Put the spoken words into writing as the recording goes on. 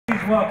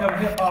welcome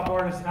hip-hop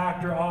artist,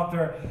 actor,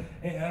 author,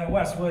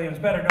 Wes Williams,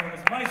 better known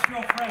as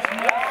Maestro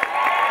Freshman.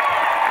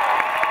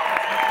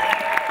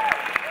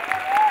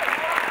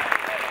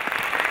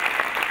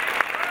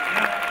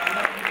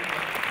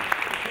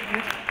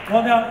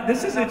 Well, now,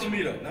 this is not for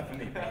me, though. Not for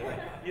me.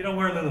 You don't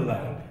wear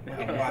Lululemon.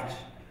 Watch.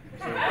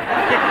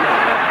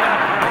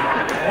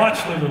 Watch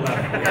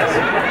Lululemon.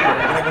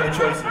 I got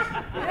choices.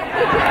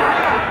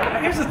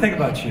 Here's the thing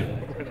about you.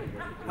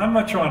 I'm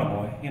a Toronto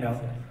boy, you know.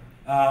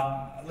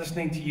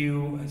 Listening to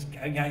you,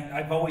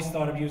 I've always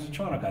thought of you as a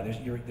Toronto guy.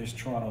 There's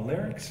Toronto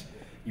lyrics.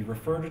 You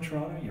refer to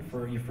Toronto. You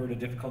refer to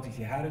difficulties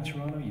you had in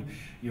Toronto.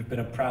 You've been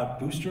a proud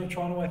booster of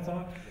Toronto, I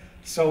thought.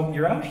 So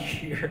you're out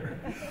here,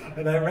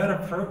 and I read a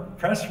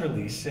press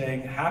release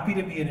saying, happy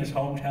to be in his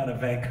hometown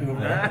of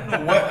Vancouver.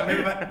 What?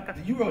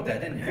 You wrote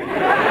that, didn't you?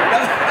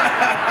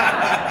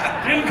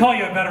 I didn't call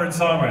you a veteran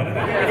songwriter.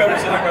 Veteran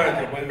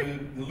songwriter, but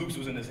the loops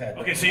was in his head.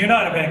 Okay, so you're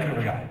not a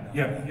Vancouver guy.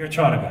 You're a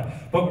Toronto guy.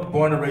 But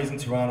born and raised in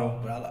Toronto,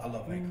 but I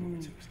love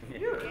Vancouver too.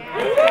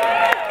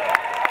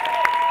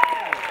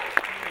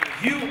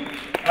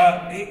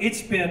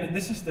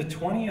 This is the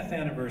 20th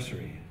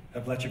anniversary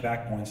of Let Your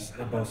Backbone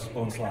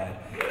Slide.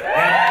 And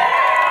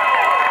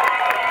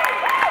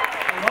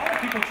a lot of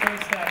people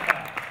trace that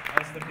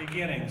back as the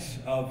beginnings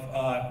of,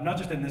 not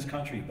just in this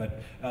country,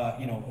 but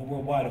you know,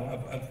 worldwide,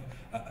 of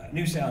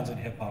new sounds in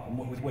hip-hop and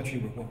with what you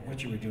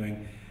were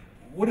doing.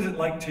 What is it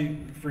like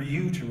for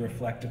you to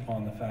reflect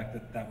upon the fact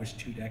that that was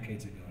 2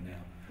 decades ago now?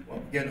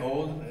 Well, getting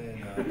old,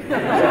 and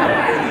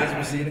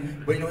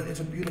but you know, it's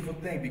a beautiful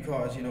thing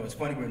because, you know, it's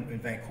funny, we're in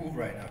Vancouver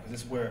right now, because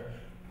this is where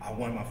I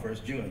won my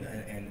first Juno,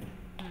 and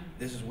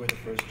this is where the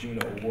first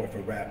Juno Award for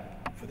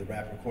the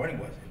rap recording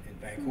was, in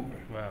Vancouver.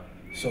 Wow.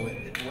 So it's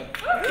a big deal, right?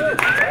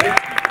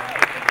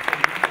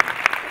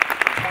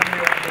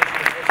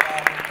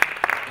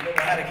 I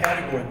never had a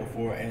category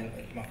before, and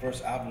my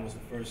first album was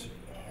the first.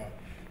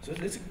 So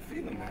it's a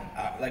feeling,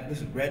 man.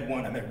 Listen, Red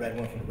One, I met Red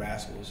One from the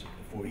Rascals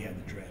before he had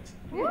the dreads.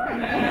 It's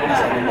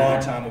like a long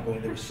time ago,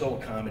 and they were so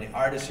accommodating.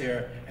 Artists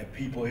here and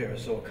people here are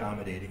so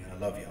accommodating, and I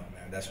love y'all,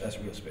 man. That's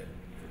real spit.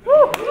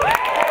 Woo!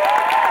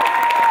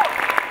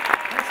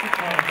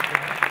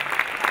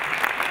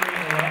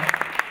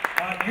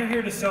 You're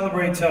here to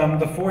celebrate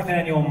the 4th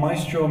annual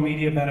Maestro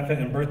Media Benefit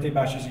and Birthday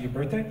Bash. Is it your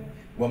birthday?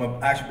 Well, my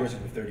actual birthday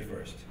is the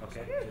 31st.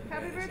 Okay.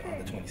 Happy birthday.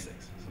 On the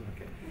 26th.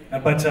 Okay.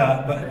 But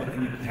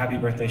happy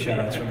birthday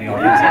shout-outs from the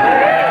audience.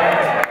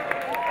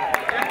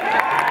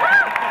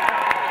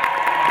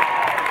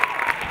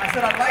 I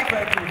said I like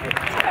Vancouver.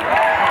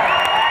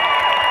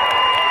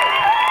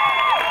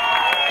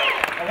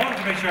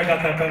 Make sure I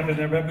got that benefit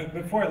there, but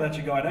before I let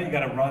you go, I know you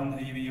got to run.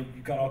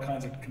 You've got all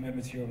kinds of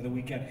commitments here over the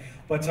weekend,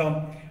 but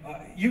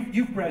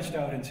you've branched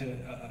out into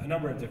a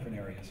number of different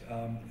areas.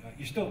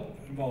 You're still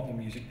involved in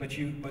music, but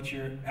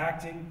you're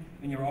acting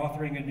and you're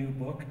authoring a new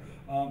book.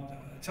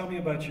 Tell me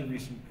about your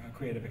recent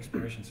creative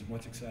explorations and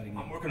what's exciting you.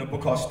 I'm working on a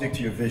book called Stick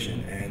to Your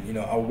Vision, and you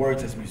know, our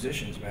words as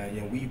musicians, man.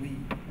 You know, we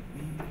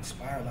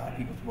inspire a lot of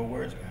people through our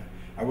words, man.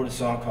 I wrote a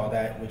song called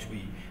that, which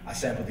I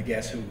sampled the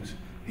Guess Who's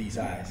These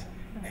Eyes.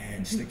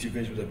 And Stick to Your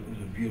Vision was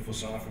a beautiful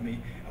song for me.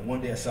 And one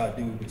day I saw a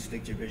dude with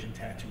Stick to Your Vision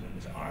tattoo on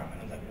his arm, and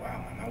I was like, wow,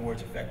 man, my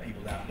words affect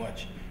people that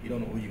much. You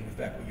don't know who you can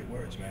affect with your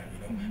words, man. You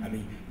know, I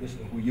mean, listen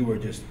to who you were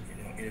just,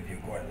 you know,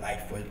 interviewing Gordon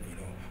Lightfoot, you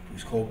know,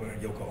 Bruce Coburn,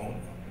 Yoko Ono.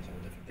 That's a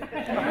whole different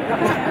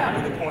thing.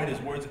 But the point is,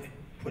 words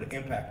put an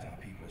impact on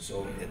people.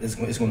 So it's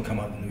going to come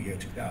out in the new year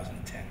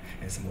 2010,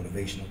 and it's a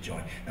motivational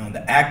joint. Now, on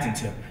the acting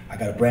tip, I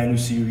got a brand new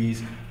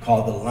series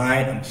called The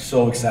Line. I'm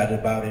so excited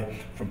about it,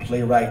 from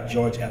playwright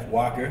George F.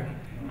 Walker.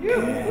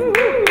 And,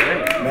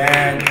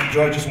 man,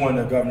 George just won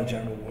the Governor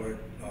General Award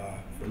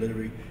for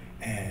literary,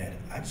 and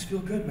I just feel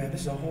good, man.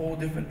 This is a whole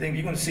different thing.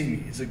 You're gonna see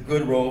me. It's a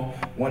good role.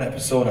 One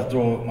episode, I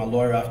throw my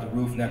lawyer off the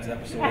roof. Next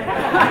episode,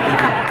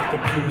 I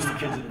computers to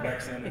kids in the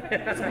back center.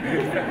 It's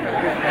beautiful.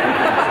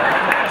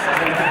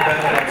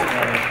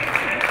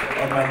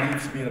 On my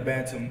leaves, being a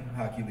Bantam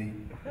hockey league.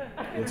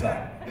 We'll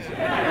talk.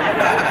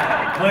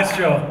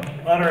 Maestro,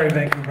 honorary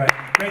Vancouver.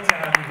 Great to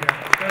have you here.